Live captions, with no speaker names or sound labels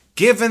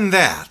given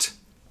that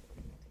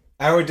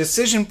our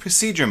decision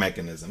procedure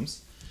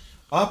mechanisms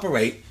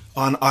operate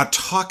on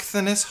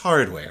autochthonous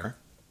hardware,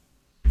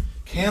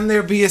 can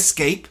there be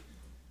escape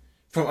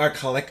from our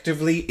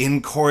collectively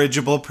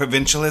incorrigible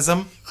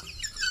provincialism?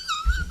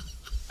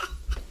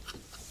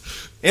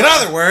 In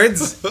other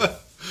words,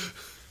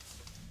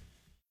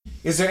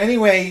 is there any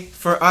way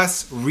for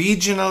us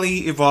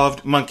regionally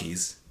evolved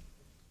monkeys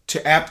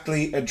to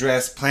aptly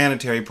address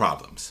planetary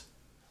problems?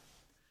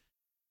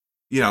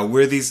 You know,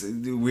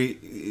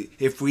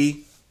 if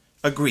we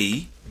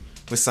agree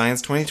with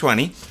Science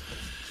 2020,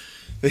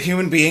 the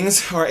human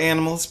beings are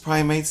animals,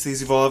 primates,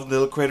 these evolved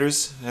little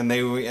critters, and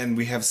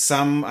we have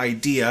some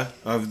idea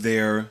of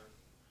their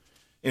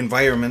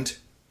environment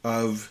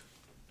of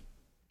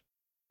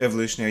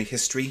evolutionary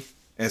history,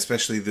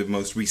 especially the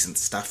most recent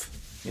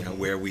stuff, you know,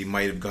 where we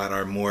might have got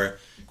our more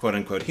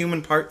quote-unquote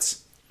human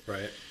parts.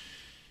 Right.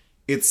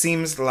 It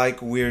seems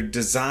like we're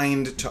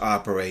designed to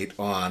operate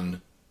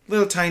on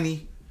little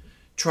tiny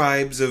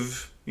tribes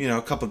of, you know,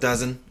 a couple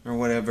dozen or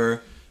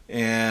whatever,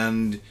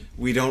 and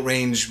we don't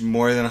range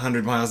more than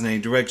 100 miles in any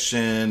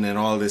direction and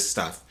all this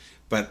stuff.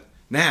 But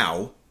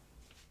now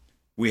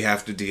we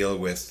have to deal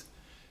with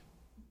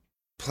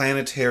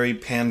planetary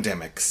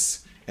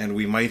pandemics, and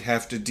we might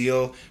have to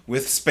deal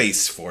with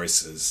space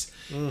forces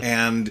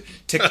and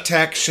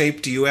tic-tac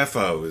shaped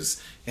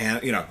UFOs,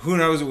 and, you know, who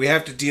knows, we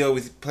have to deal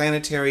with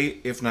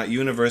planetary, if not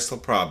universal,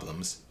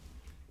 problems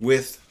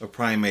with a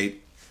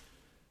primate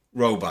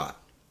robot.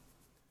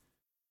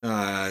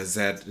 Is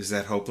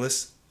that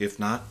hopeless? If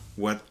not,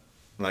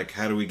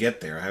 how do we get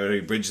there? How do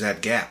we bridge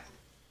that gap?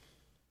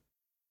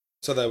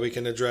 So that we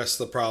can address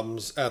the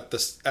problems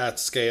at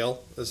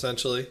scale,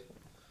 essentially.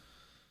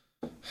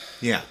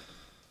 Yeah.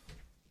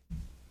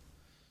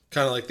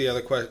 Kind of like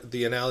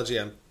the analogy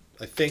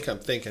I think I'm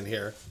thinking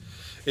here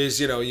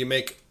is, you know, you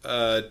make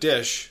a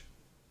dish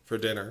for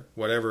dinner,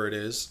 whatever it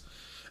is,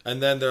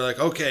 and then they're like,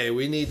 okay,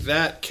 we need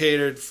that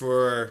catered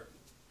for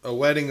a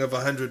wedding of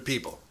 100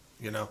 people,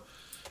 you know.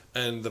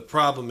 And the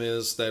problem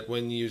is that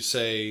when you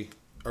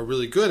are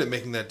really good at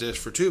making that dish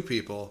for 2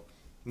 people,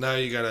 now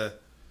you gotta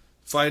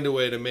find a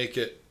way to make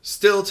it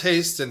still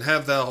taste and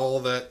have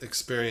that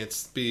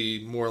experience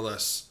be more or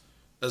less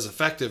as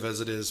effective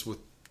as it is with,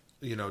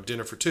 you know,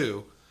 dinner for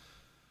 2.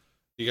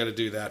 You gotta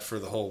do that for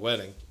the whole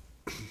wedding.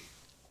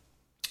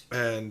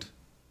 And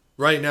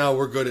right now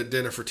we're good at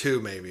dinner for 2,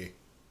 maybe.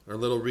 Our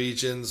little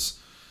regions,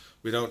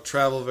 we don't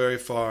travel very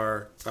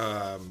far.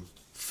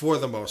 For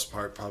the most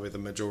part, probably the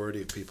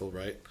majority of people,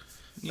 right?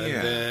 Yeah.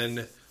 And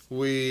then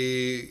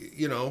we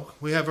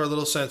have our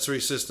little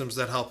sensory systems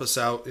that help us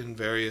out in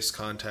various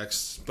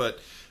contexts, but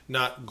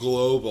not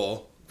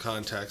global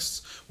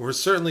contexts. We're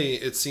certainly,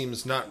 it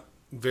seems, not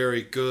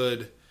very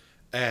good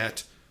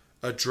at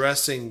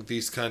addressing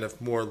these kind of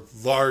more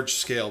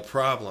large-scale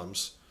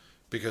problems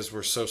because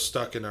we're so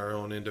stuck in our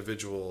own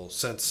individual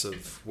sense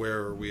of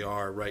where we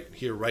are right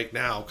here, right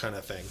now kind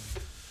of thing.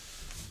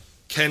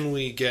 Can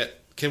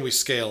we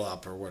scale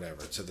up or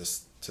whatever to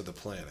the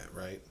planet,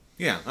 right?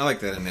 Yeah, I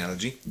like that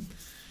analogy.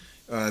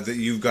 That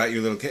you've got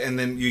your little and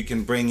then you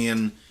can bring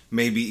in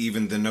maybe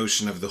even the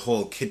notion of the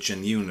whole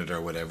kitchen unit or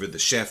whatever, the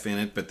chef in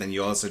it, but then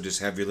you also just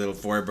have your little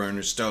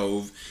 4-burner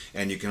stove,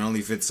 and you can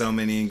only fit so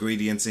many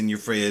ingredients in your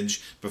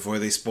fridge before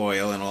they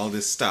spoil and all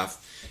this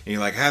stuff. And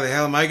you're like, how the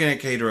hell am I going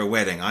to cater a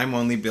wedding? I'm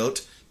only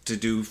built to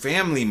do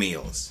family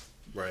meals.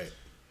 Right.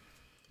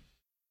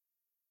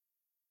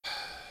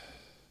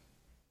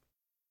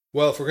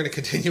 Well, if we're going to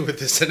continue with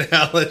this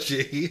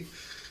analogy,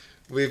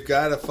 we've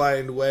got to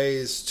find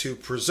ways to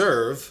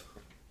preserve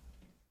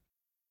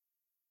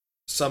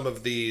some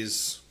of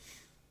these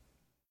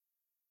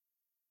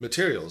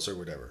materials or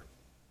whatever,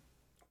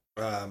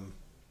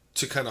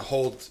 to kind of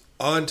hold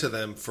on to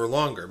them for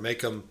longer,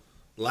 make them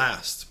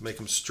last, make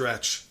them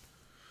stretch,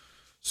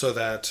 so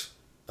that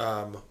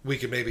we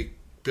could maybe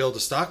build a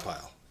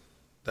stockpile.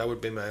 That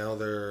would be my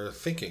other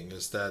thinking,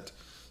 is that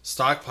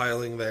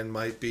stockpiling then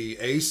might be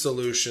a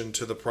solution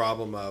to the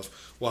problem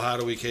of, well, how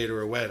do we cater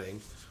a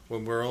wedding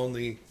when we're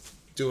only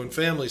doing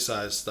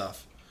family-sized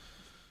stuff?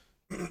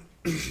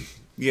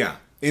 Yeah,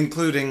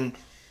 including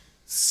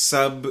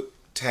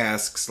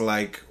sub-tasks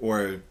like,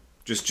 or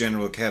just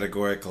general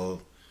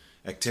categorical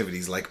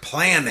activities like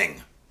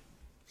planning.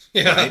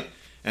 Yeah. Right?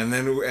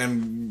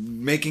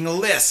 And making a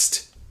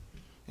list.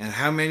 And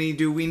how many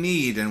do we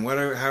need? And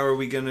how are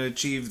we going to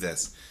achieve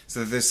this? So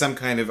that there's some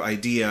kind of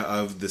idea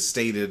of the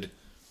stated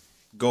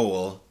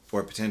goal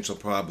or potential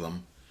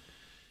problem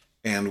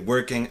and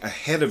working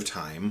ahead of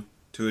time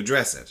to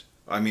address it.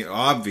 I mean,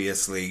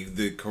 obviously,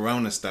 the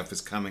corona stuff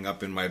is coming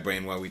up in my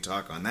brain while we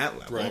talk on that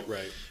level.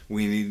 Right.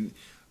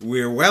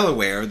 We're well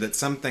aware that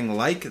something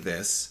like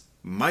this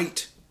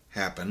might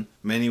happen.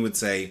 Many would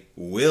say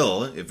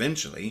will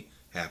eventually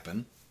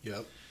happen.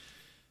 Yep.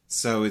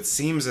 So it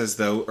seems as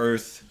though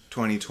Earth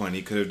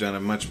 2020 could have done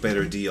a much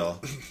better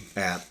deal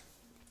at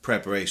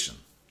preparation,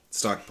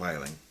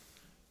 stockpiling,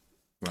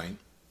 right?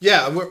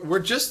 Yeah, we're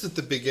just at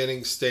the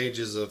beginning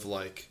stages of,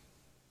 like,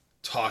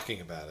 talking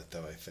about it,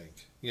 though, I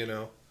think, you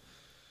know?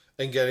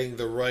 and getting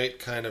the right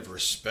kind of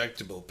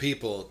respectable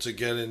people to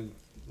get in,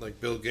 like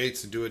Bill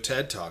Gates, and do a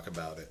TED talk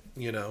about it,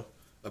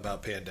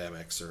 about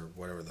pandemics or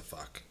whatever the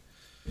fuck.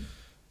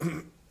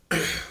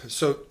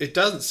 So it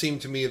doesn't seem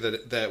to me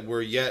that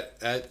we're yet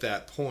at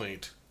that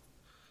point.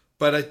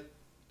 But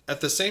at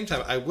the same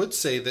time, I would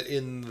say that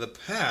in the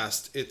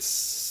past, at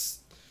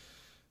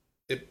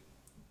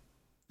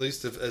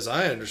least as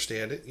I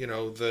understand it,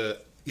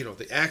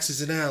 the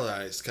Axis and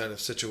Allies kind of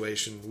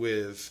situation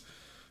with,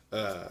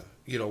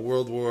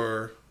 World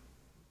War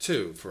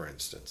II, for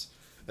instance.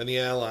 And the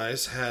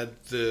Allies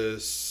had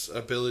this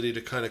ability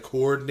to kind of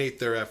coordinate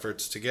their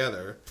efforts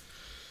together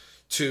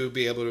to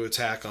be able to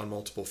attack on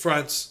multiple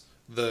fronts,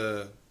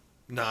 the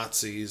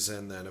Nazis,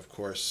 and then, of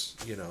course,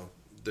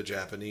 the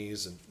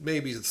Japanese, and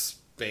maybe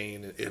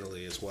Spain and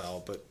Italy as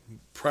well, but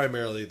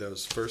primarily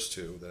those first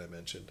two that I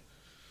mentioned.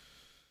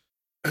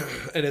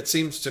 And it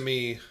seems to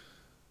me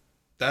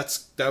that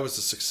was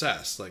a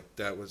success. Like,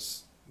 that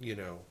was,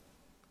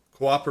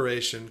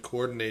 cooperation,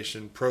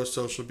 coordination,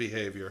 pro-social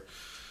behavior.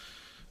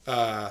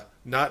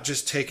 Not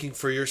just taking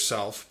for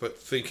yourself, but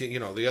thinking,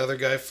 the other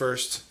guy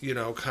first,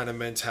 kind of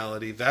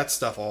mentality. That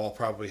stuff all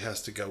probably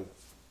has to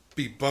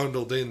be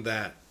bundled in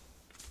that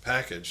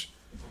package.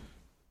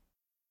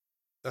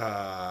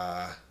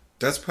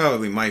 That's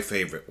probably my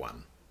favorite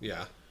one.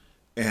 Yeah.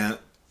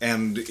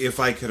 And if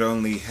I could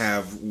only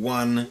have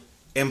one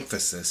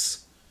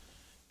emphasis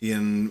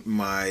in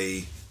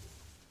my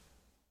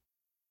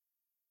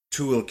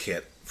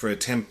toolkit for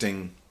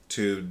attempting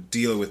to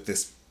deal with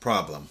this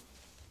problem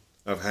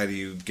of how do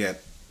you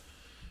get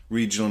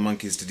regional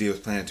monkeys to deal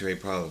with planetary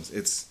problems,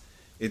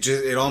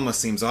 it almost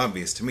seems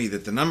obvious to me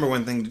that the number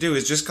one thing to do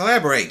is just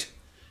collaborate.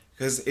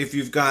 Because if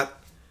you've got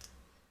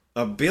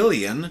a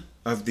billion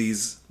of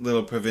these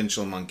little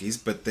provincial monkeys,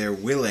 but they're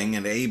willing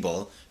and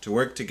able to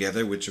work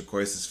together, which of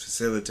course is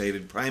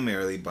facilitated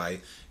primarily by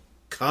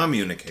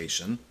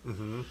communication,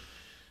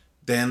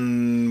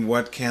 then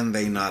what can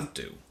they not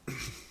do?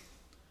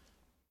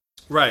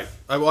 Right.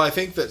 Well, I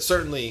think that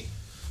certainly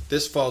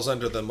this falls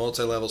under the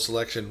multi-level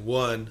selection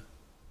 1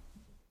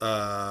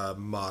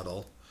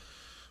 model,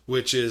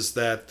 which is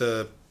that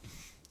the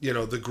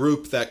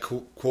group that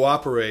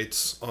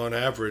cooperates on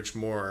average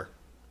more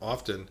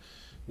often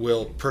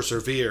will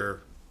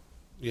persevere,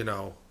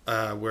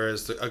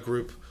 whereas a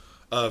group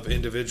of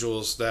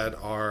individuals that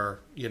are,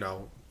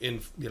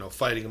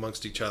 fighting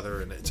amongst each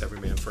other, and it's every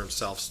man for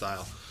himself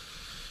style,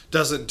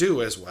 doesn't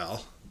do as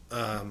well.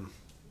 That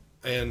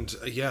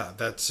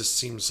just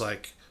seems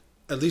like,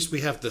 at least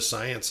we have the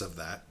science of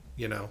that,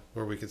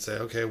 where we could say,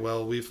 okay,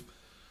 well, we've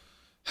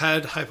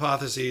had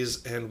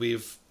hypotheses and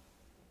we've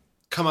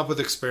come up with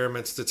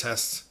experiments to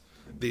test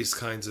these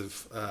kinds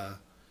of,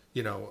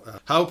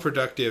 how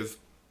productive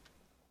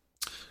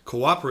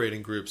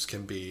cooperating groups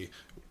can be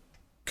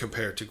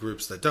compared to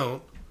groups that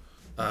don't.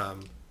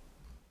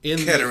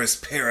 Ceteris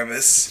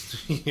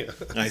paribus, yeah,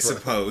 I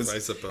suppose. I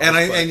suppose.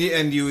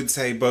 And you would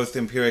say both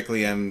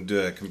empirically and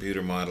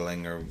computer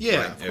modeling, or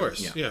yeah, of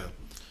course, yeah.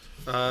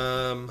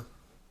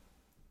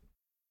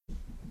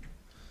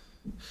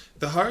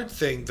 The hard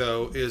thing,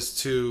 though, is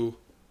to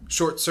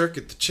short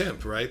circuit the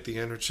chimp, right? The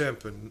inner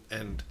chimp,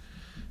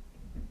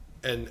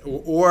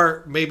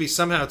 or maybe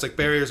somehow it's like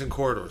barriers and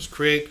corridors.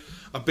 Create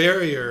a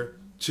barrier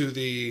to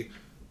the,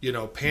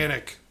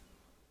 panic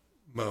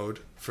mode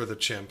for the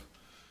chimp,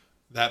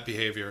 that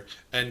behavior,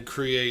 and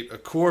create a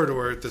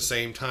corridor at the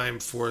same time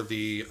for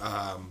the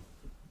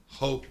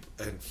hope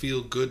and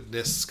feel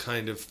goodness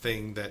kind of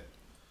thing, that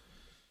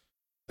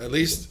at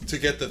least to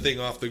get the thing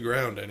off the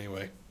ground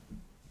anyway.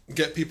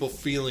 Get people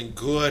feeling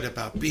good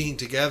about being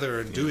together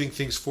and doing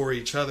things for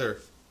each other.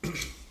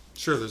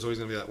 Sure, there's always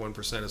going to be that 1%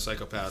 of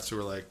psychopaths who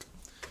are like,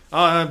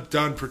 oh, I'm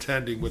done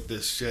pretending with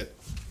this shit.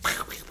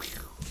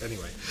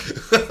 Anyway.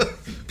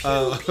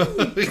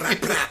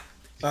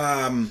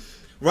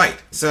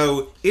 Right.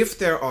 So if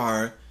there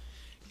are,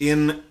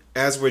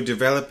 as we're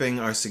developing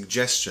our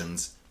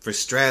suggestions for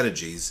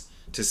strategies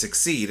to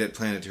succeed at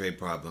planetary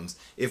problems,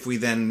 if we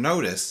then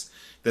notice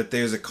that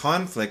there's a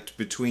conflict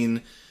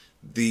between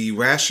the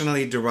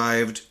rationally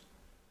derived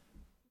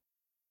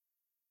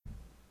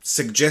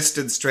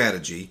suggested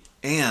strategy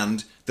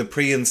and the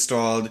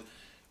pre-installed,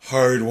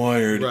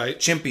 hardwired,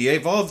 chimpy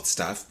evolved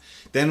stuff,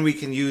 then we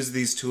can use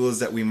these tools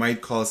that we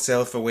might call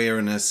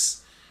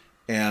self-awareness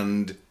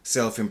and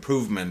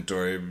self-improvement,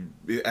 or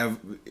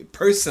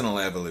personal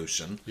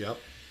evolution,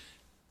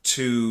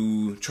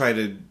 to try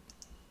to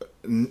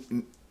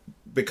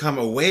become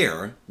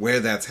aware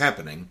where that's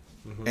happening,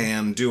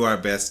 and do our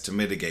best to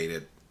mitigate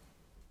it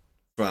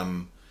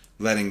from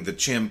letting the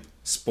chimp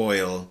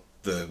spoil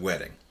the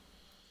wedding.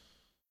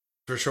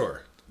 For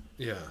sure.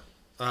 Yeah.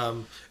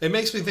 It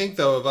makes me think,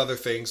 though, of other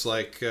things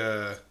like,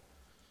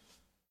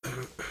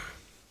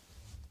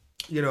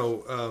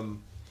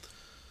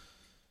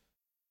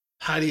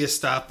 how do you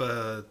stop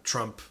a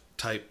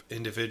Trump-type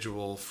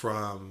individual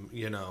from,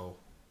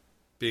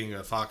 being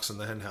a fox in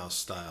the henhouse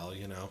style,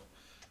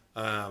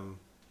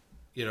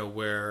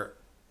 where,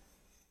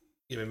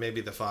 even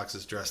maybe the fox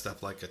is dressed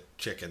up like a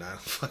chicken. I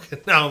don't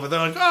fucking know, but they're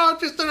like, oh,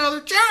 just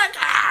another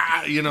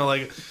chicken.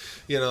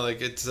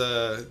 Like it's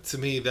to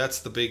me that's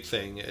the big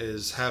thing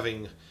is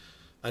having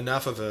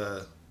enough of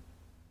a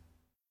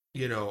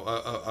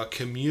a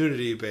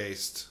community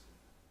based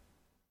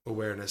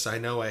awareness. I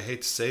know I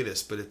hate to say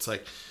this, but it's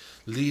like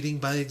leading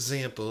by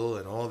example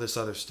and all this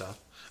other stuff.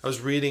 I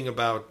was reading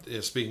about,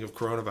 speaking of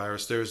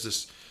coronavirus, there's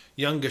this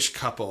youngish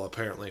couple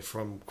apparently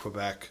from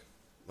Quebec.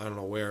 I don't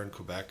know where in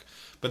Quebec,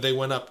 but they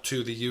went up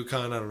to the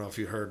Yukon. I don't know if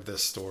you heard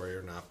this story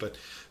or not, but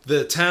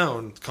the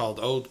town called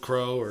Old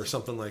Crow or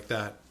something like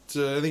that.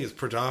 So I think it's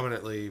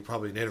predominantly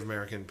probably Native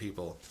American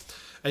people.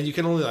 And you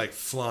can only like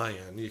fly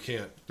in. You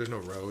can't, there's no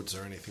roads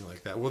or anything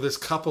like that. Well, this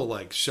couple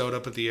like showed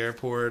up at the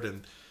airport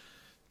and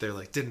they're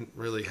like, didn't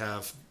really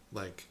have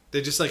like,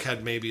 they just like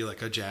had maybe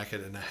like a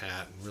jacket and a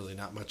hat and really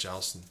not much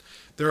else. And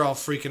they're all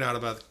freaking out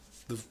about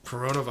the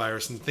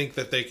coronavirus and think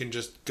that they can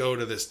just go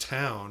to this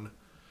town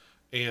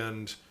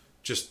and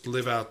just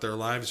live out their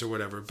lives or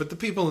whatever. But the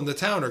people in the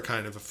town are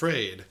kind of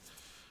afraid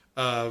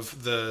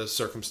of the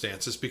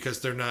circumstances because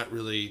they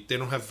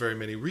don't have very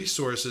many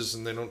resources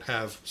and they don't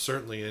have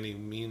certainly any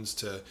means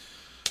to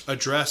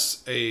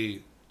address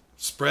a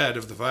spread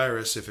of the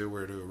virus if it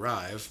were to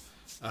arrive.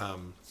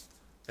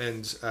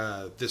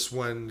 This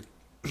one,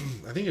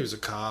 I think he was a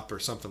cop or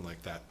something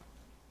like that.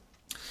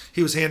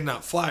 He was handing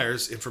out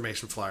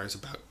information flyers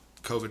about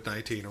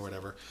COVID-19 or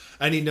whatever.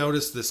 And he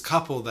noticed this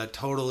couple that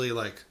totally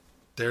like,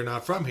 they're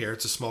not from here.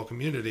 It's a small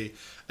community.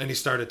 And he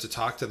started to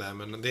talk to them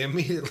and they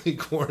immediately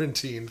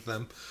quarantined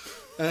them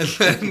and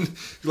then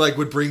like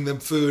would bring them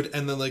food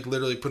and then like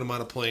literally put them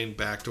on a plane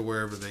back to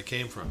wherever they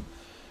came from.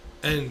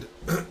 And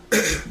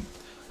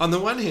on the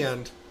one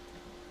hand,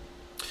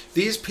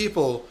 these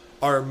people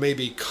are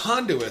maybe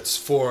conduits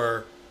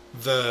for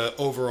the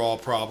overall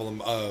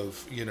problem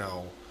of,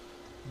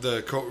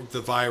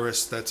 the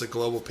virus that's a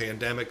global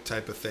pandemic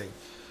type of thing.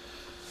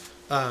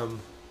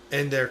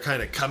 And they're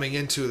kind of coming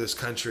into this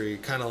country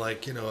kind of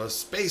like,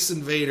 space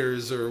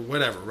invaders or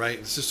whatever, right?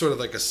 It's just sort of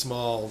like a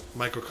small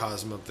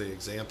microcosm of the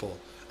example.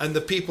 And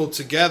the people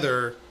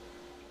together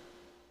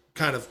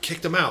kind of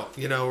kicked them out,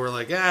 were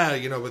like,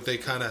 but they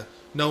kind of,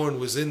 no one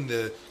was in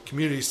the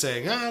community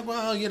saying,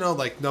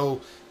 like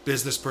no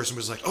business person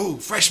was like, oh,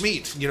 fresh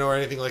meat, or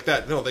anything like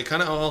that. No, they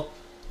kind of all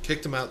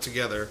kicked them out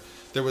together.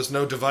 There was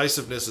no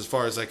divisiveness as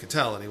far as I could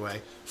tell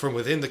anyway, from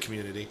within the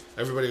community.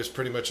 Everybody was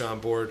pretty much on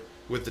board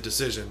with the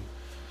decision.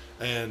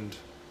 And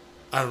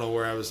I don't know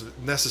where I was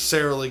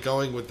necessarily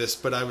going with this,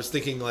 but I was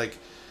thinking like,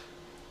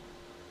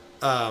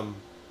 how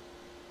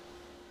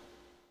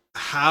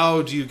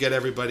do you get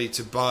everybody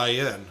to buy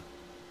in,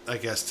 I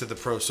guess, to the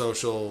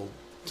pro-social,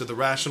 to the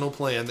rational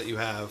plan that you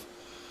have,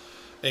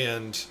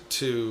 and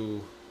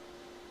to,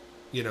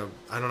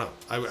 I don't know.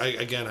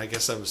 I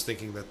guess I was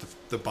thinking that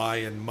the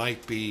buy-in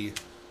might be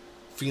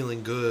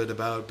feeling good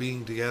about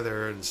being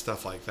together and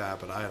stuff like that,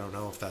 but I don't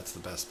know if that's the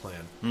best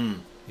plan,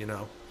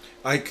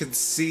 I could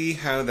see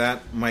how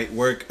that might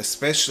work,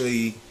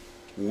 especially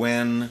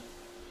when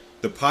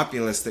the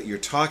populace that you're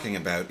talking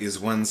about is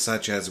one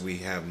such as we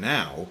have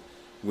now,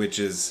 which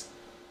is,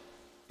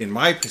 in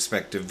my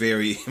perspective,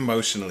 very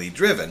emotionally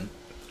driven.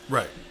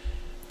 Right.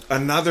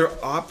 Another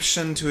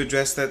option to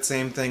address that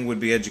same thing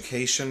would be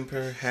education,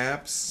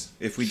 perhaps.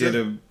 If we did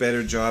a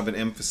better job and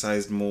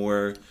emphasized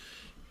more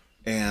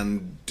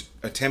and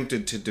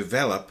attempted to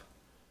develop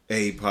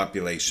a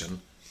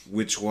population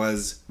which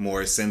was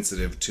more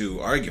sensitive to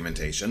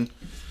argumentation,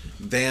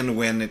 then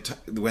when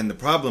the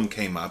problem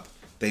came up,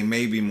 they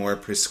may be more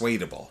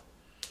persuadable,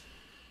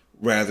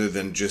 rather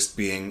than just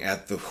being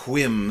at the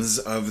whims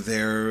of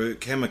their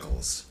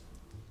chemicals.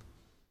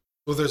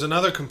 Well, there's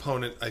another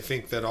component, I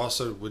think, that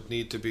also would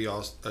need to be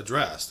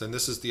addressed, and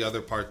this is the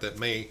other part that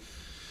may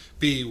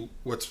be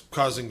what's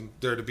causing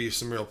there to be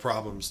some real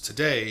problems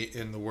today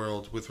in the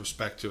world with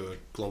respect to a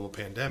global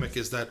pandemic,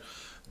 is that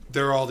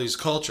there are all these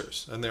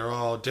cultures, and they're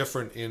all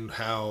different in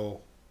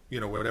how,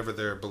 whatever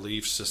their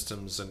belief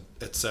systems and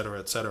et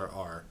cetera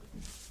are.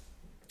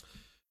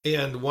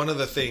 And one of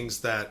the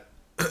things that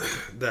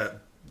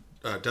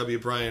W.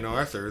 Brian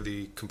Arthur,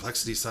 the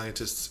complexity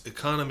scientist,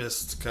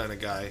 economist kind of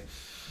guy,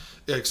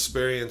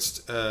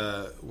 experienced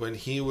when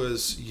he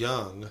was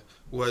young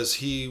was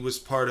he was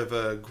part of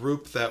a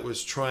group that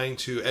was trying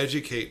to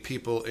educate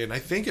people in, I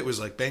think it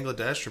was like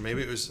Bangladesh or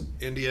maybe it was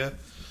India.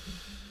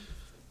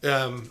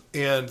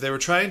 And they were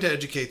trying to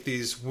educate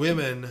these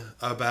women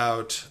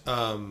about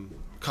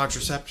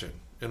contraception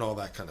and all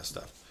that kind of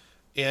stuff.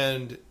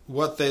 And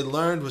what they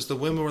learned was the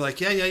women were like,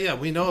 yeah,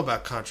 we know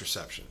about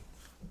contraception.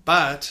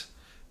 But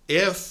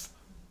if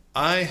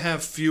I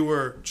have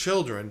fewer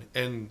children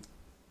and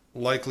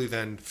likely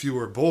then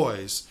fewer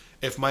boys,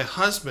 if my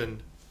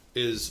husband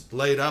is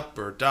laid up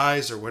or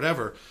dies or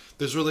whatever,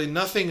 there's really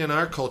nothing in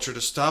our culture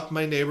to stop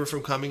my neighbor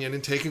from coming in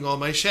and taking all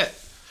my shit.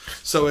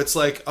 So it's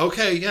like,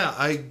 okay,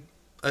 yeah,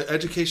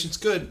 education's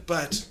good,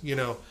 but,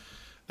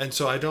 and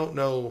so I don't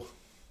know,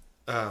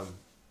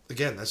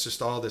 again, that's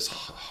just all this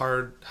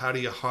hard, how do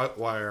you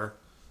hotwire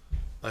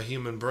a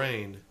human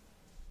brain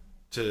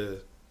to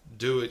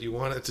do what you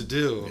want it to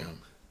do.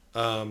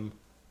 Yeah.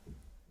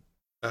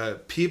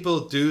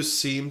 People do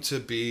seem to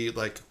be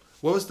like,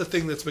 what was the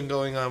thing that's been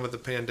going on with the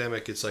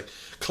pandemic? It's like,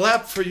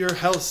 clap for your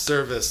health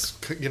service,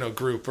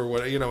 group or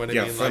what, what I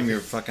mean? From like, your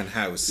fucking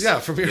house. Yeah,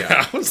 from your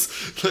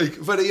house.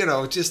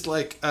 But, just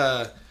like,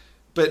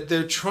 but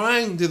they're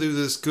trying to do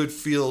this good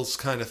feels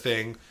kind of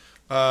thing.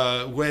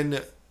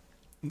 When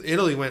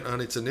Italy went on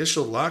its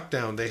initial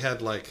lockdown, they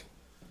had like,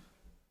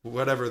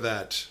 whatever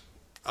that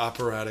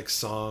operatic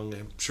song,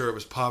 I'm sure it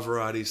was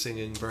Pavarotti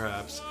singing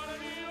perhaps.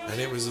 And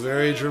it was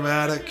very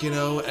dramatic,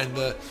 and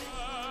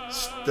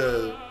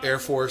the Air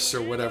Force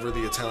or whatever,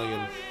 the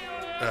Italian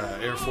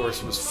Air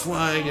Force was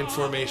flying in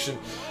formation,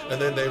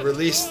 and then they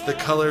released the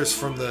colors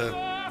from the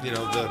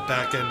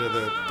back end of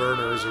the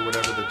burners or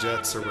whatever, the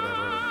jets or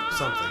whatever, or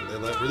something. They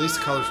released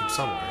the colors from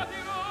somewhere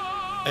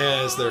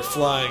as they're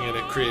flying, and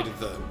it created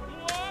the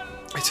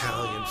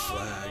Italian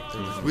flag.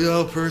 They're like,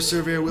 we'll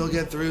persevere, we'll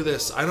get through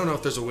this. I don't know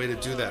if there's a way to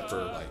do that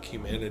for like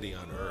humanity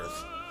on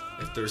Earth.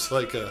 If there's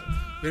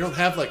we don't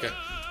have like a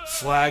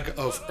flag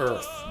of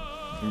Earth.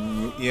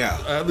 Yeah.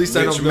 At least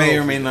I don't know. Which may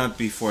or may not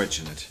be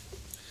fortunate.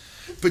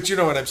 But you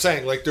know what I'm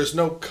saying? Like, there's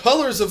no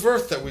colors of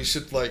Earth that we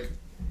should, like,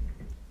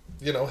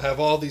 have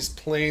all these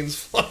planes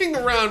flying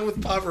around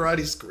with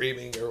Pavarotti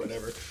screaming or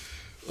whatever.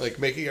 Like,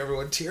 making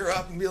everyone tear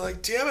up and be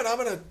like, damn it, I'm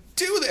going to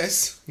do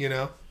this,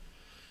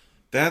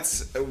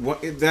 That's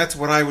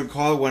what I would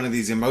call one of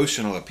these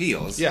emotional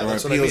appeals. Yeah, or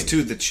that's appeals what I mean.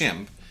 to the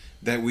chimp.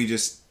 That we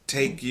just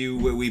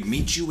we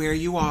meet you where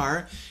you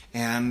are,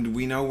 and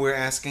we know we're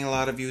asking a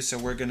lot of you, so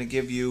we're going to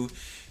give you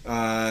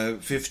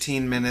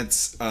 15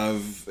 minutes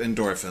of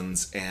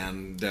endorphins,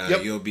 and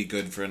you'll be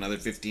good for another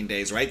 15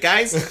 days, right,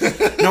 guys?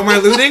 No more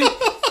looting?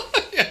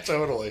 Yeah,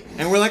 totally.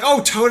 And we're like,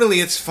 oh, totally,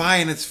 it's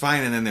fine.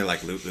 And then they're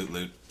like, loot, loot,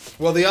 loot.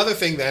 Well, the other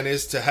thing then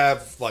is to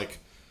have, like,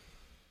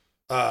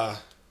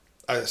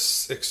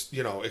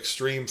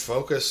 extreme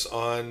focus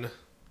on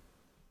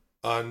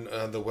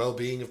the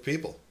well-being of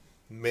people.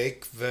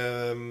 Make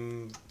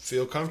them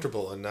feel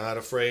comfortable and not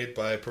afraid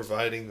by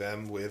providing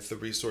them with the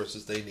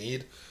resources they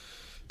need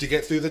to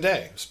get through the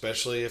day,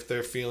 especially if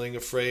they're feeling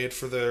afraid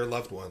for their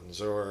loved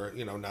ones or,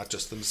 not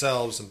just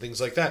themselves and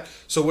things like that.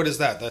 So what is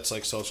that? That's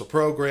like social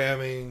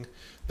programming.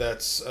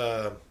 That's,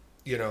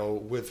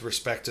 with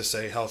respect to,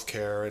 say,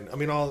 healthcare. And I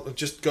mean,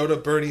 just go to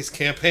Bernie's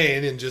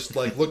campaign and just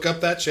like look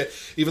up that shit,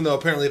 even though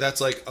apparently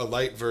that's like a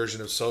light version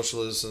of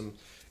socialism.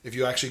 If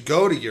you actually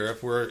go to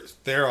Europe, where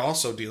they're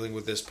also dealing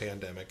with this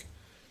pandemic,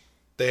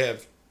 they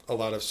have a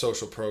lot of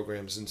social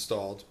programs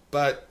installed,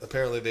 but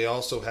apparently they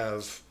also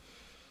have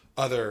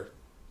other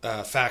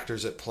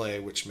factors at play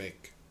which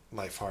make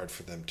life hard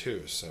for them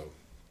too. So,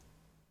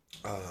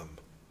 I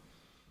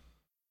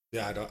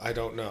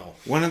don't know.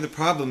 One of the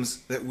problems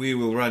that we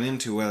will run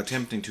into while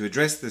attempting to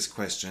address this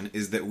question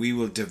is that we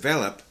will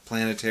develop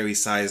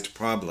planetary-sized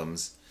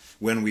problems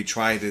when we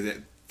try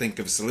to think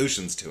of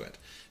solutions to it,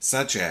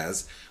 such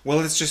as, well,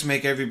 let's just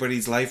make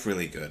everybody's life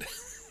really good.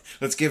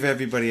 Let's give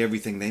everybody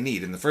everything they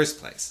need in the first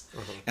place.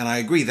 Uh-huh. And I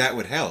agree that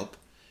would help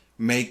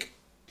make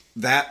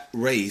that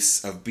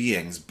race of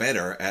beings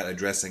better at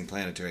addressing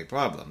planetary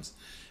problems.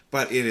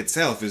 But it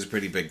itself is a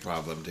pretty big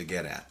problem to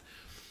get at.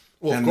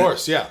 Well, of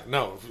course,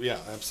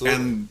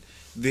 absolutely.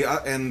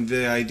 And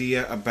the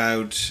idea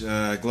about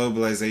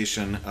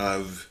globalization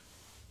of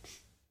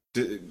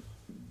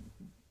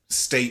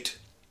state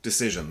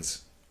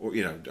decisions. Or,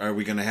 are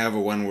we going to have a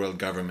one world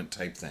government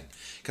type thing?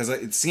 Because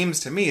it seems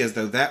to me as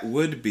though that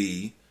would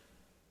be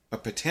a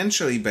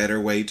potentially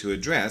better way to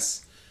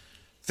address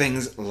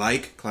things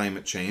like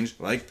climate change,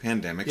 like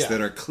pandemics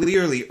that are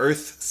clearly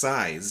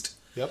Earth-sized.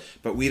 Yep.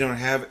 But we don't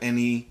have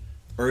any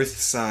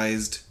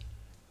Earth-sized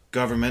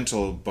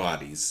governmental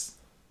bodies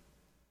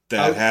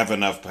that have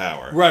enough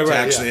power to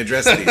actually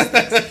address these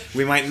things.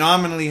 We might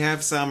nominally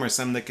have some, or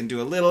some that can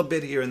do a little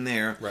bit here and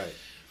there. Right.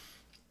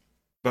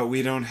 But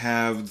we don't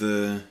have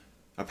a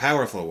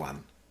powerful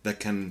one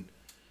that can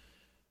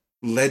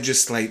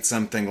legislate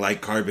something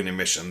like carbon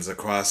emissions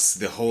across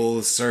the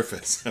whole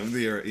surface of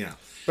the Earth,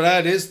 But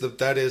that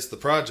is the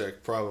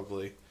project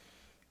probably,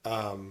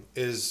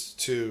 is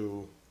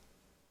to,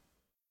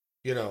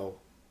 when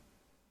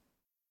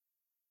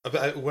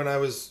I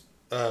was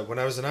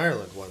in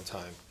Ireland one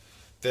time,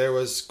 there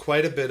was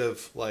quite a bit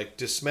of like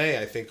dismay,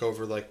 I think,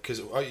 over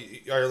because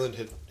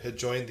Ireland had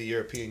joined the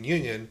European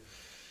Union,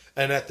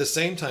 and at the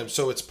same time,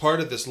 so it's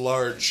part of this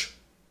larger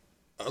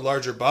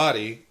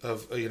body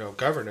of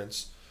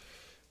governance.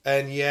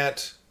 And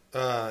yet,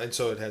 and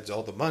so it had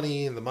all the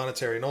money and the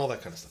monetary and all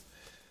that kind of stuff.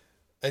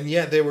 And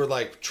yet they were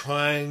like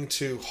trying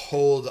to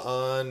hold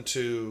on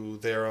to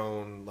their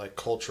own like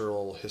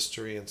cultural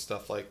history and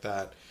stuff like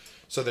that.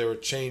 So they were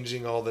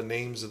changing all the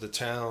names of the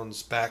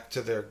towns back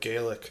to their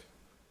Gaelic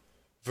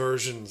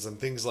versions and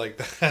things like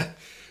that.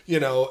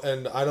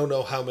 And I don't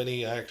know how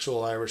many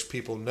actual Irish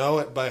people know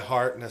it by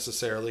heart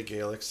necessarily,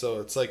 Gaelic. So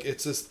it's like,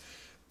 it's this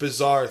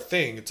bizarre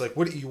thing. It's like,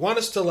 what do you want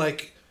us to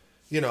like,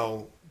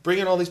 bring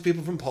in all these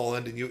people from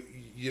Poland, and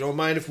you don't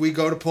mind if we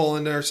go to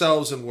Poland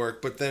ourselves and work,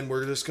 but then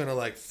we're just going to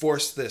like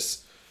force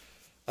this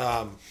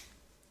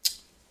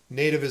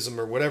nativism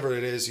or whatever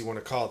it is you want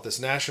to call it, this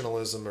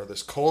nationalism or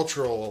this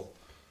cultural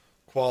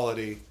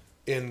quality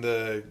in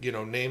the,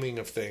 naming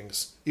of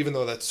things, even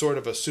though that's sort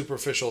of a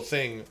superficial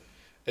thing,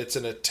 it's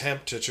an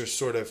attempt to just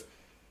sort of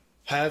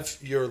have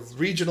your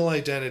regional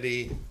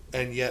identity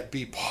and yet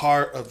be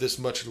part of this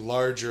much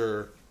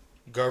larger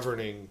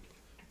governing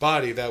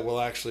body that will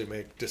actually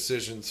make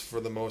decisions for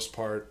the most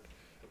part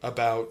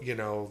about,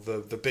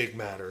 the big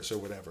matters or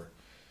whatever.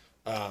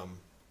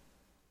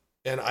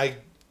 And I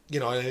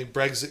think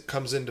Brexit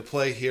comes into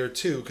play here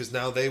too, because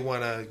now they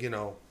want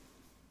to,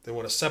 they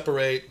want to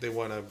separate, they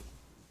want to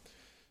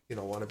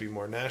be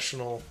more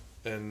national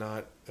and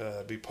not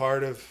be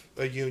part of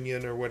a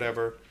union or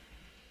whatever.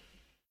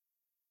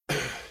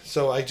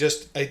 So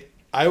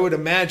I would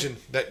imagine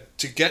that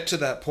to get to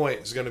that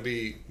point is going to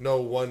be no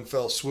one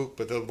fell swoop,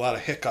 but there's a lot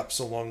of hiccups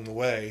along the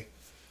way.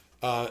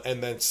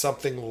 And then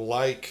something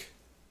like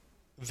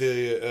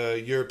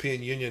the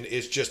European Union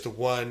is just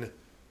one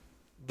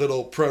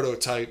little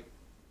prototype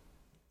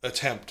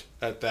attempt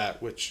at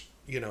that, which,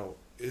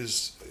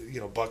 is,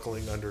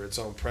 buckling under its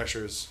own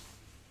pressures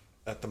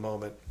at the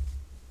moment.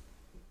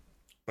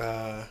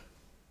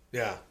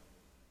 Yeah.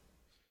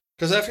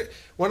 Because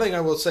one thing I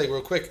will say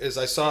real quick is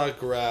I saw a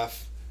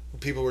graph.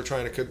 People were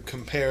trying to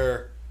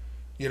compare,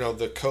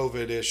 the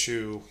COVID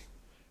issue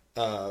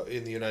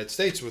in the United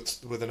States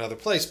with another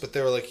place, but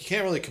they were like, you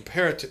can't really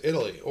compare it to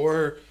Italy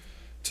or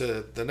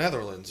to the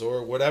Netherlands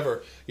or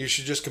whatever. You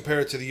should just compare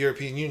it to the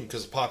European Union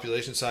because the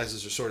population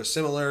sizes are sort of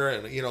similar,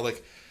 and you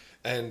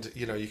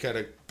got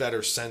a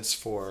better sense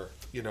for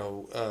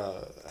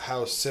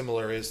how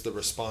similar is the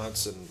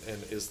response and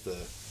is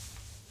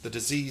the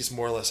disease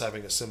more or less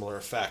having a similar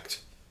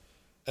effect.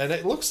 And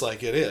it looks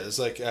like it is,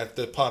 like at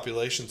the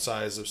population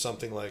size of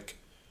something like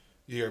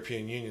the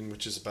European Union,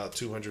 which is about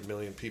 200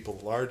 million people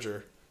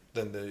larger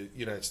than the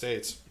United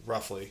States,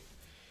 roughly.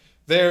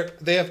 They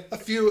have a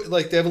few,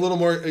 they have a little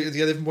more, they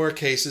have more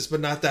cases, but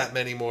not that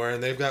many more,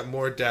 and they've got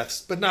more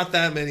deaths, but not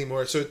that many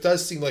more. So it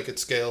does seem like it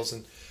scales,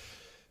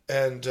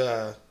 and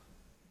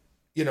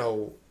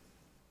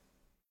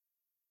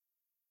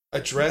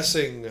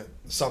addressing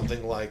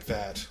something like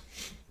that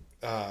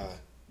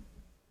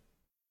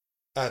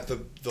at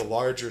the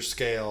larger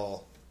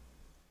scale,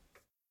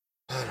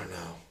 I don't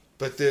know,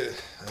 but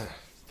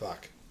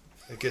fuck,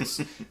 it gets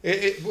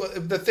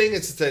the thing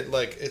is that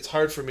it's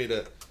hard for me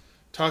to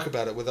talk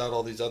about it without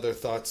all these other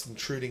thoughts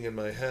intruding in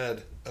my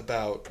head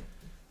about,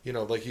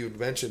 like you had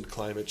mentioned,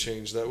 climate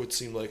change. That would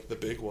seem like the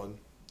big one.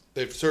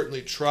 They've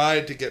certainly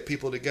tried to get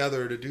people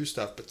together to do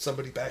stuff, but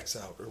somebody backs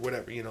out or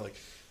whatever. Like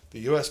the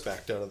U.S.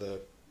 backed out of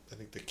the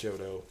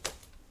Kyoto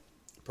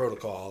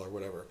Protocol or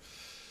whatever.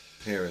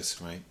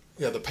 Paris, right?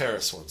 Yeah, the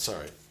Paris one,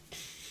 sorry.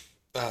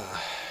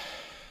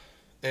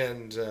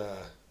 And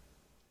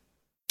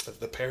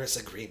the Paris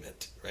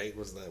Agreement, right?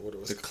 Wasn't that what it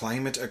was The called?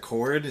 Climate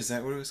Accord, is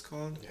that what it was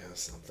called? Yeah,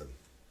 something.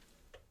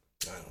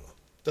 I don't know.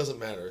 Doesn't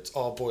matter. It's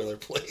all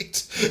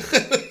boilerplate.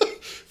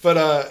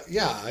 But,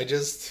 yeah,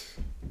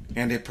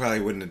 And it probably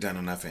wouldn't have done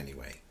enough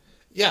anyway.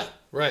 Yeah,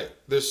 right.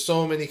 There's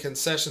so many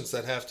concessions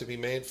that have to be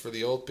made for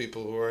the old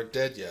people who aren't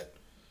dead yet.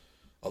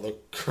 Although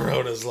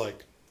Corona's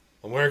like,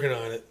 I'm working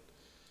on it.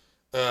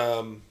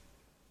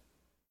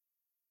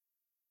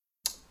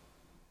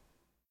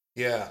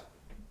 Yeah,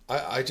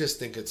 I just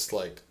think it's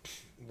like,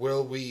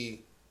 will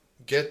we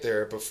get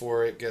there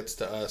before it gets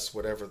to us,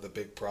 whatever the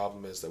big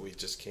problem is that we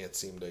just can't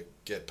seem to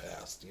get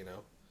past,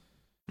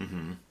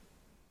 Mm-hmm.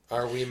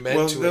 Are we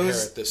meant to inherit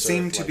this? Those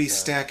seem to be that?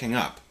 stacking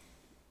up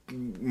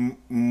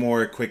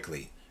more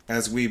quickly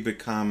as we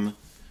become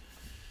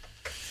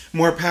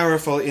more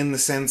powerful in the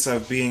sense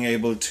of being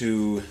able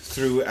to,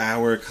 through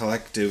our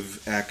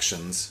collective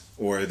actions,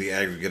 or the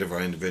aggregate of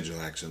our individual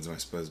actions, I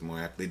suppose more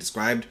aptly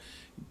described,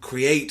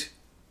 create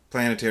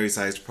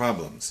planetary-sized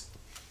problems.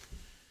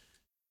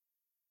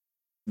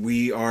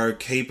 We are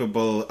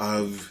capable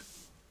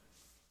of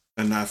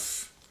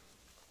enough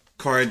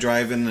car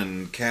driving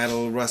and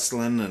cattle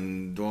rustling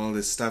and all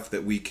this stuff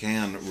that we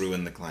can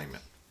ruin the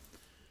climate.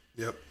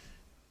 Yep.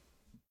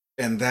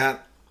 And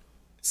that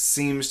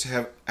seems to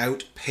have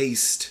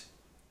outpaced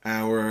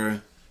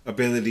our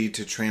ability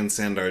to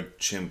transcend our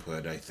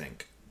chimphood, I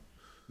think.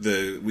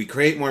 We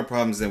create more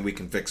problems than we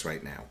can fix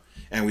right now.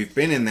 And we've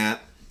been in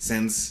that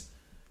since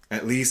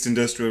at least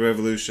Industrial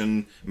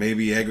Revolution,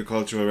 maybe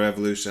Agricultural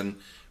Revolution.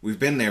 We've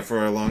been there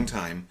for a long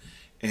time.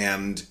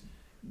 And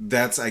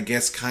that's, I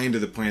guess, kind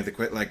of the point of the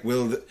question. Like,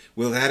 will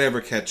that ever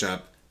catch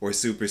up or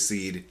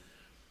supersede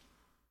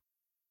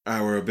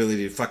our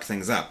ability to fuck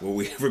things up? Will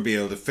we ever be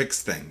able to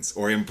fix things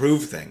or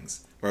improve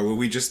things? Or will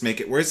we just make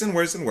it worse and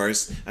worse and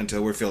worse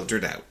until we're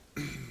filtered out?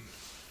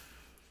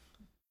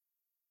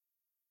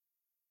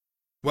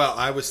 Well,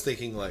 I was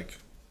thinking like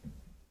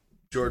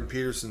Jordan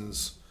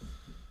Peterson's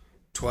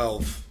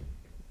 12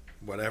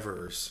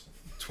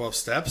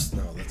 steps?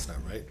 No, that's not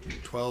right.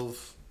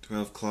 12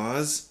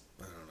 claws?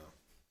 I don't know.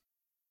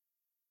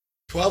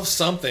 12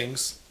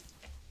 somethings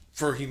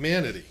for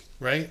humanity,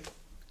 right?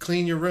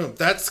 Clean your room.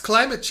 That's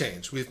climate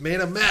change. We've made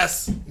a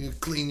mess. You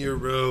clean your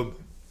room.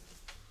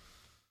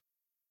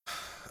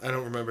 I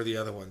don't remember the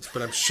other ones,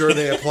 but I'm sure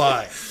they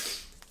apply.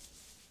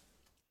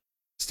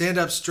 Stand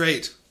up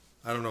straight.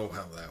 I don't know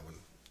how that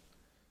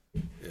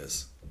one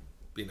is.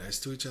 Be nice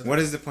to each other. What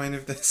is the point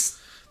of this?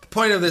 The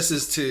point of this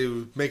is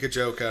to make a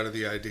joke out of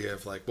the idea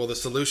of like, well, the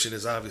solution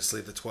is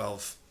obviously the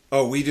 12.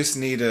 Oh, we just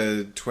need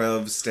a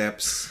 12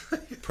 steps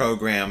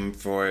program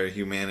for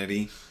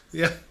humanity.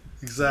 Yeah,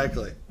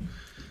 exactly.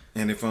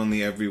 And if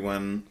only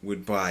everyone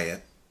would buy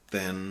it,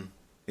 then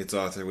its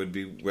author would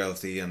be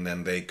wealthy, and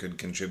then they could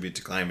contribute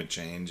to climate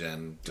change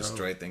and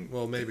destroy things.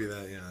 Well, maybe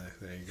that, yeah,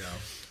 there you go.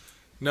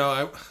 No, I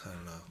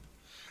don't know.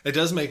 It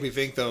does make me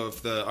think, though,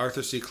 of the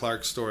Arthur C.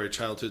 Clarke story,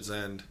 Childhood's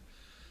End.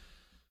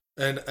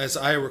 And as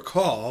I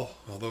recall,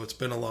 although it's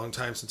been a long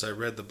time since I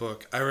read the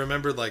book, I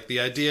remember, like, the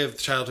idea of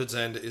Childhood's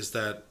End is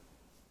that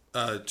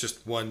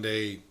just one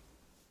day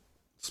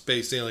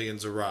space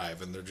aliens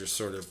arrive, and they're just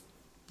sort of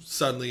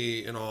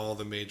suddenly in all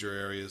the major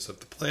areas of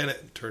the planet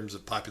in terms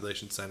of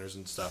population centers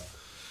and stuff.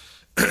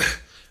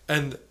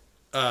 And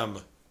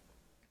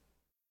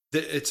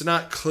it's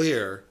not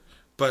clear,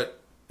 but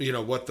you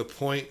know what the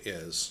point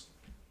is.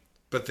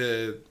 But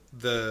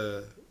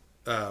the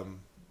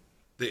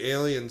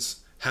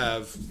aliens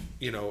have,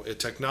 you know, a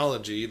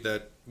technology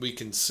that we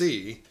can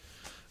see,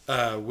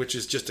 which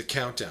is just a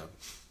countdown,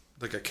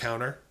 like a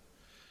counter.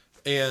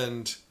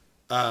 And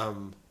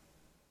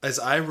as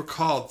I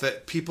recall,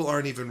 that people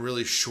aren't even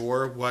really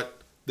sure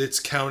what it's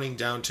counting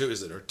down to.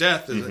 Is it our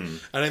death? Is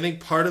it? And I think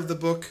part of the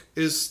book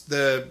is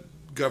the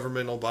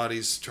governmental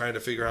bodies trying to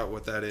figure out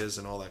what that is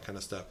and all that kind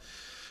of stuff.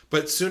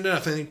 But soon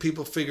enough, I think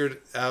people figured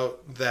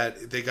out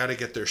that they got to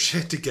get their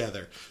shit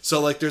together. So,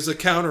 like, there's a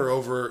counter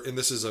over, and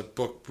this is a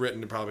book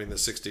written probably in the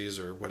 60s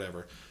or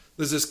whatever.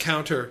 There's this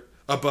counter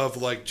above,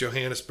 like,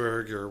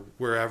 Johannesburg or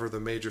wherever the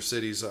major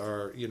cities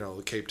are, you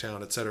know, Cape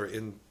Town, etc.,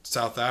 in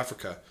South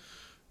Africa.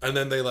 And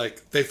then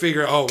they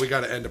figure, oh, we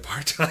got to end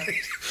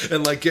apartheid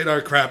and, like, get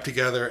our crap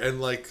together.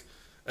 And, like,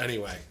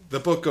 anyway,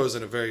 the book goes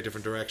in a very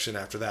different direction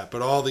after that.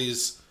 But all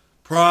these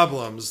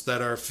problems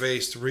that are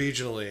faced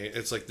regionally,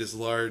 it's like this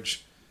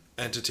large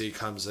entity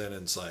comes in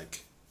and it's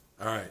like,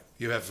 all right,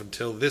 you have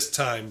until this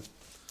time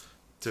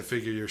to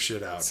figure your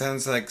shit out.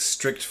 Sounds like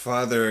strict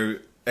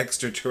father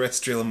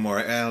extraterrestrial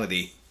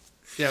morality.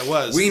 Yeah, it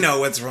was. We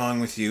know what's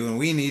wrong with you, and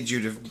we need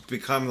you to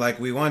become like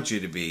we want you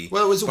to be.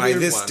 Well, it was a by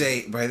weird this one.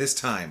 date, by this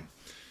time.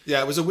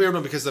 Yeah, it was a weird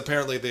one because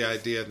apparently the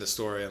idea in the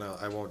story, and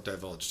I won't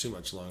divulge too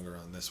much longer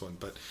on this one,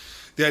 but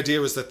the idea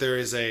was that there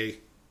is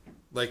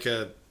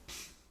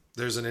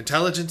there's an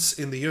intelligence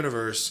in the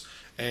universe,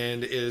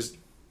 and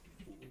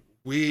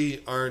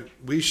we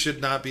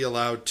should not be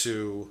allowed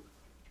to,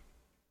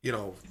 you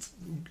know,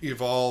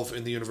 evolve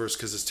in the universe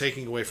because it's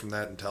taking away from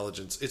that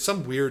intelligence. It's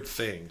some weird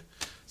thing.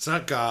 It's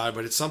not God,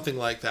 but it's something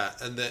like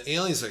that. And the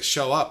aliens that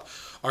show up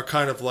are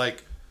kind of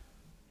like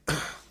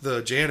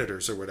the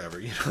janitors or whatever,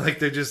 you know, like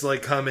they just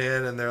like come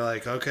in and they're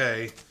like,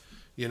 okay,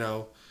 you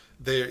know,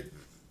 they're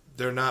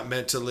not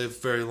meant to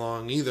live very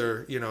long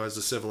either, you know, as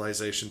a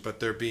civilization, but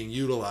they're being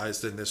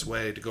utilized in this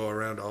way to go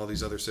around all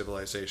these other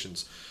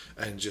civilizations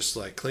and just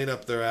like clean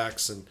up their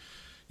acts and,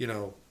 you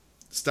know,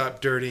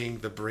 stop dirtying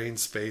the brain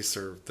space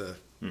or the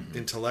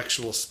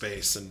intellectual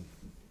space. And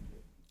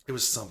it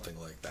was something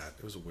like that.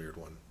 It was a weird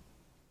one.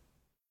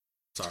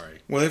 Sorry.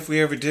 Well, if we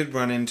ever did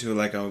run into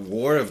like a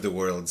War of the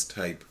Worlds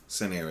type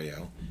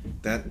scenario,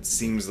 that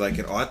seems like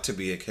it ought to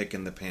be a kick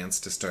in the pants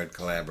to start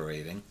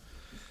collaborating.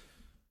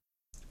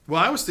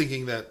 Well, I was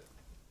thinking that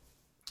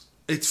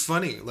it's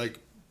funny, like,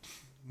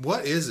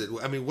 what is it?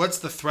 I mean, what's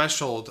the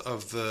threshold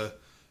of the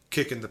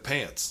kick in the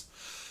pants?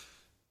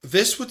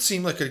 This would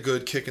seem like a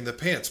good kick in the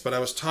pants, but I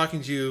was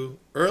talking to you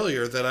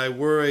earlier that I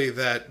worry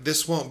that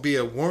this won't be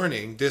a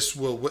warning. This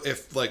will,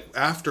 if like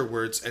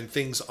afterwards and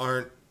things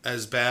aren't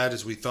as bad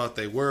as we thought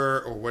they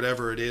were or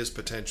whatever it is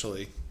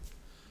potentially,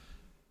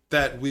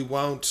 that we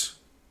won't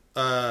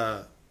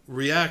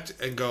react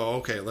and go,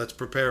 okay, let's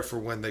prepare for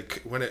when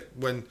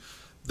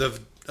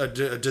a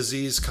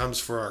disease comes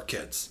for our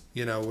kids,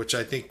 you know, which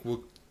I think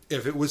will,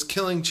 if it was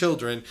killing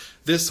children,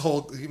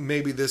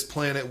 maybe this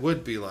planet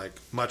would be like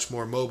much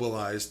more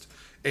mobilized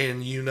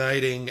and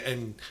uniting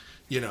and,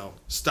 you know,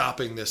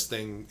 stopping this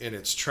thing in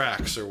its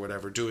tracks or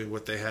whatever, doing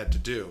what they had to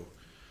do.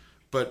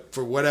 But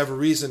for whatever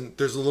reason,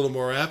 there's a little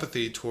more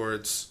apathy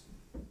towards,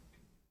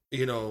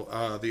 you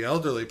know, the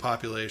elderly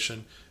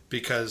population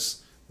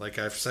because, like,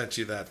 I've sent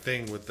you that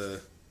thing with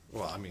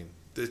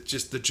it's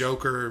just the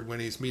Joker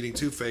when he's meeting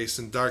Two-Face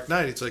in Dark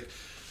Knight. It's like,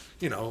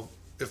 you know,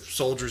 if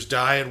soldiers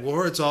die in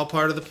war, it's all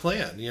part of the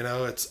plan. You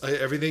know, it's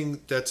everything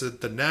that's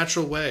the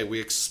natural way.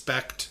 We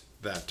expect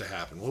that to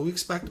happen. Well, we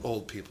expect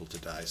old people to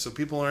die, so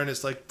people aren't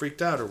as, like,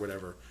 freaked out or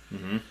whatever.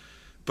 Mm-hmm.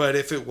 But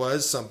if it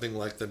was something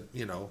like the,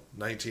 you know,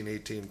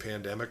 1918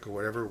 pandemic or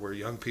whatever, where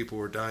young people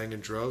were dying in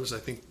droves, I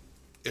think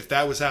if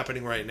that was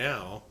happening right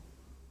now,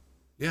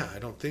 yeah, I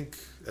think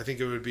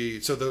it would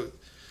be so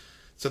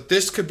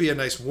this could be a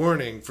nice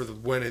warning for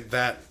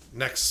that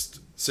next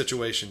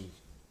situation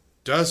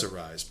does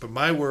arise. But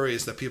my worry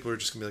is that people are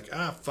just gonna be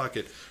like, fuck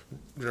it,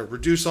 you know,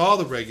 reduce all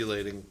the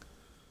regulating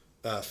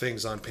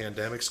things on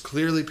pandemics.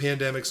 Clearly,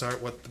 pandemics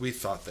aren't what we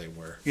thought they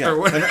were.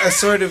 Yeah, a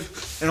sort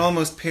of an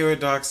almost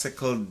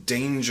paradoxical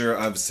danger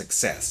of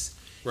success.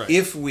 Right.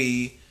 If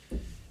we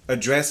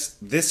address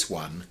this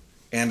one,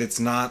 and it's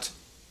not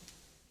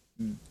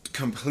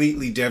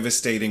completely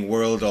devastating,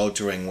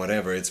 world-altering,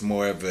 whatever, it's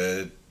more of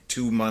a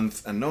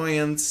 2-month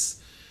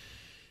annoyance,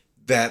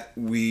 that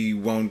we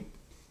won't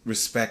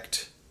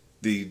respect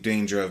the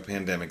danger of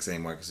pandemics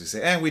anymore, because we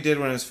say, we did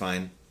when it was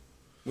fine.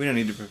 We don't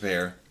need to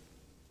prepare.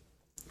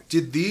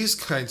 Did these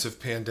kinds of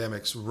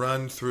pandemics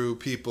run through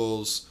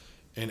people's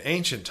in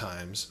ancient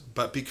times,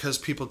 but because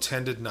people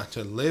tended not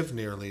to live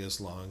nearly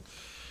as long,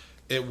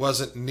 it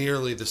wasn't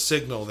nearly the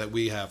signal that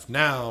we have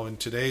now in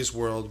today's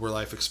world where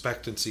life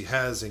expectancy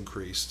has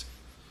increased?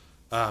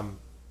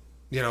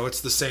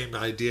 It's the same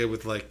idea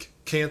with like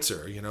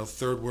cancer.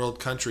 Third world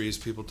countries,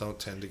 people don't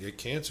tend to get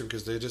cancer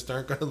because they just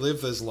aren't going to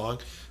live as long.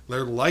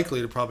 They're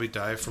likely to probably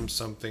die from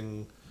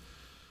something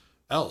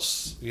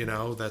else,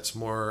 that's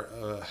more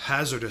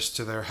hazardous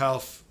to their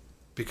health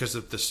because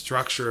of the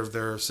structure of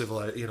their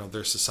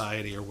their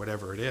society or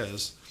whatever it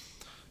is.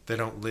 They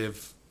don't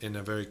live in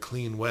a very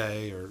clean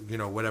way or,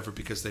 whatever,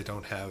 because they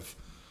don't have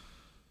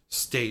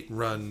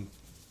state-run,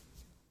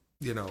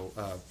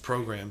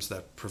 programs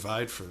that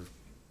provide for,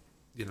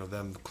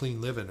 them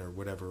clean living or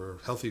whatever, or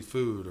healthy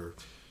food or,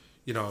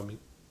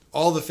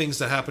 all the things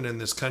that happen in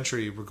this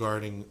country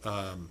regarding,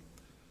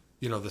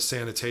 the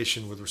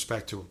sanitation with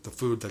respect to the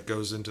food that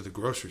goes into the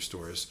grocery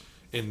stores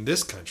in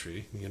this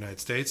country, in the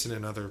United States and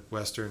in other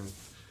Western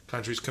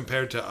countries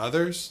compared to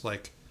others,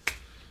 like,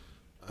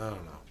 I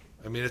don't know.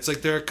 I mean, it's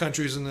like there are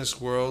countries in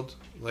this world,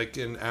 like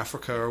in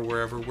Africa or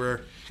wherever,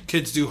 where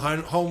kids do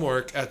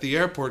homework at the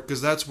airport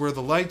because that's where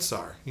the lights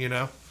are,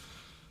 It's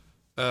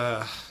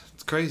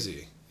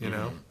crazy,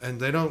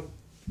 And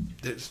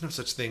there's no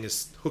such thing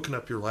as hooking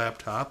up your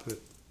laptop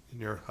in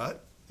your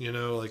hut,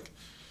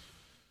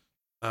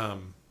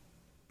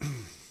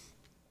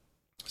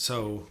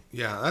 So,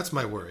 yeah, that's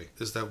my worry,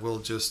 is that we'll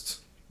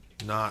just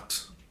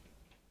not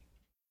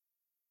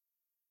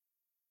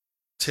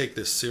take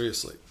this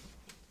seriously.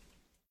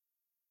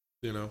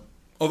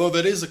 Although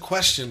that is a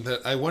question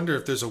that I wonder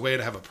if there's a way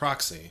to have a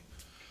proxy.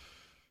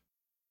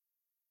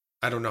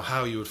 I don't know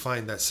how you would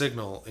find that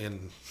signal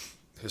in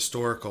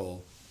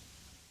historical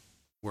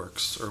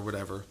works or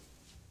whatever.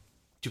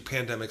 Do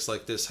pandemics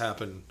like this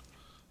happen,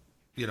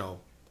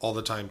 all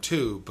the time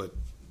too? But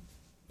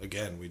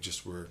again, we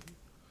just were,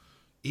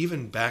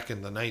 even back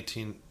in the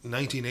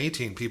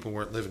 1918, people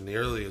weren't living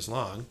nearly as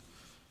long.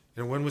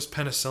 When was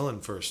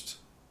penicillin first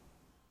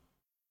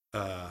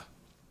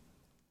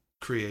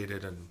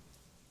created and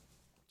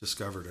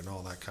discovered and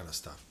all that kind of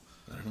stuff?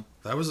 I don't know.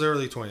 That was the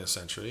early 20th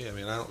century. I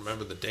mean, I don't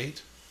remember the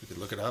date. You could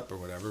look it up or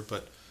whatever,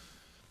 but...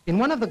 In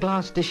one of the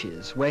glass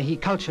dishes where he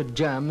cultured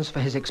germs for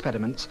his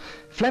experiments,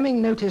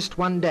 Fleming noticed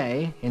one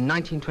day in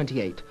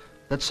 1928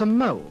 that some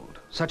mold,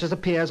 such as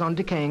appears on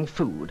decaying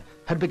food,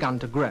 had begun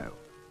to grow.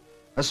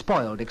 A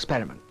spoiled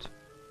experiment.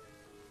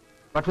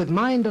 But with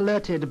mind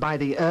alerted by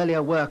the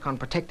earlier work on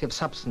protective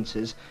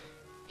substances,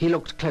 he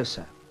looked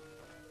closer.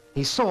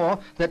 He saw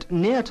that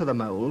near to the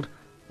mold,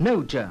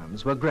 no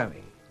germs were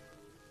growing.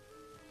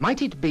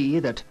 Might it be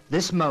that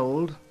this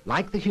mold,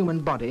 like the human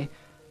body,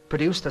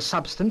 produced a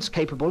substance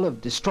capable of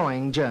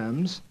destroying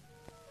germs?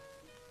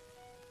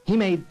 He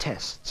made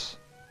tests.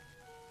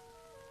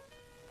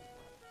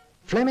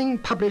 Fleming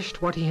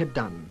published what he had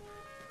done,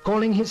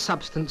 calling his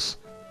substance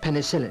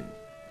penicillin.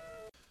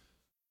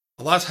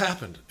 A lot's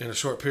happened in a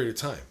short period of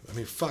time. I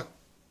mean,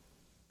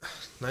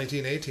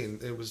 1918,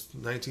 it was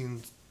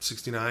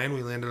 1969,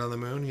 we landed on the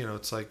moon.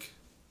 It's like,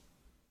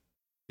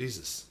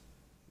 Jesus.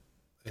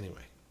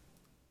 Anyway.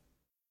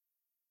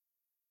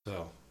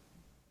 So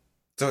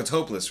it's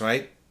hopeless,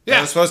 right? Yeah.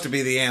 That was supposed to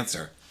be the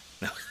answer.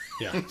 No.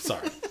 Yeah,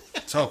 sorry.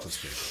 It's hopeless,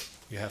 people.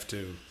 You have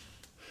to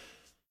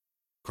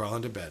crawl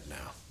into bed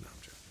now. No,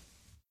 I'm joking.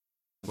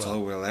 That's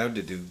all we're allowed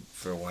to do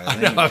for a while. I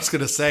know, I was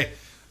going to say,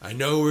 I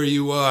know where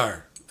you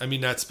are. I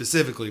mean, not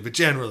specifically, but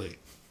generally.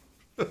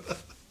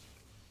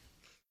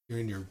 You're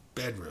in your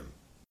bedroom.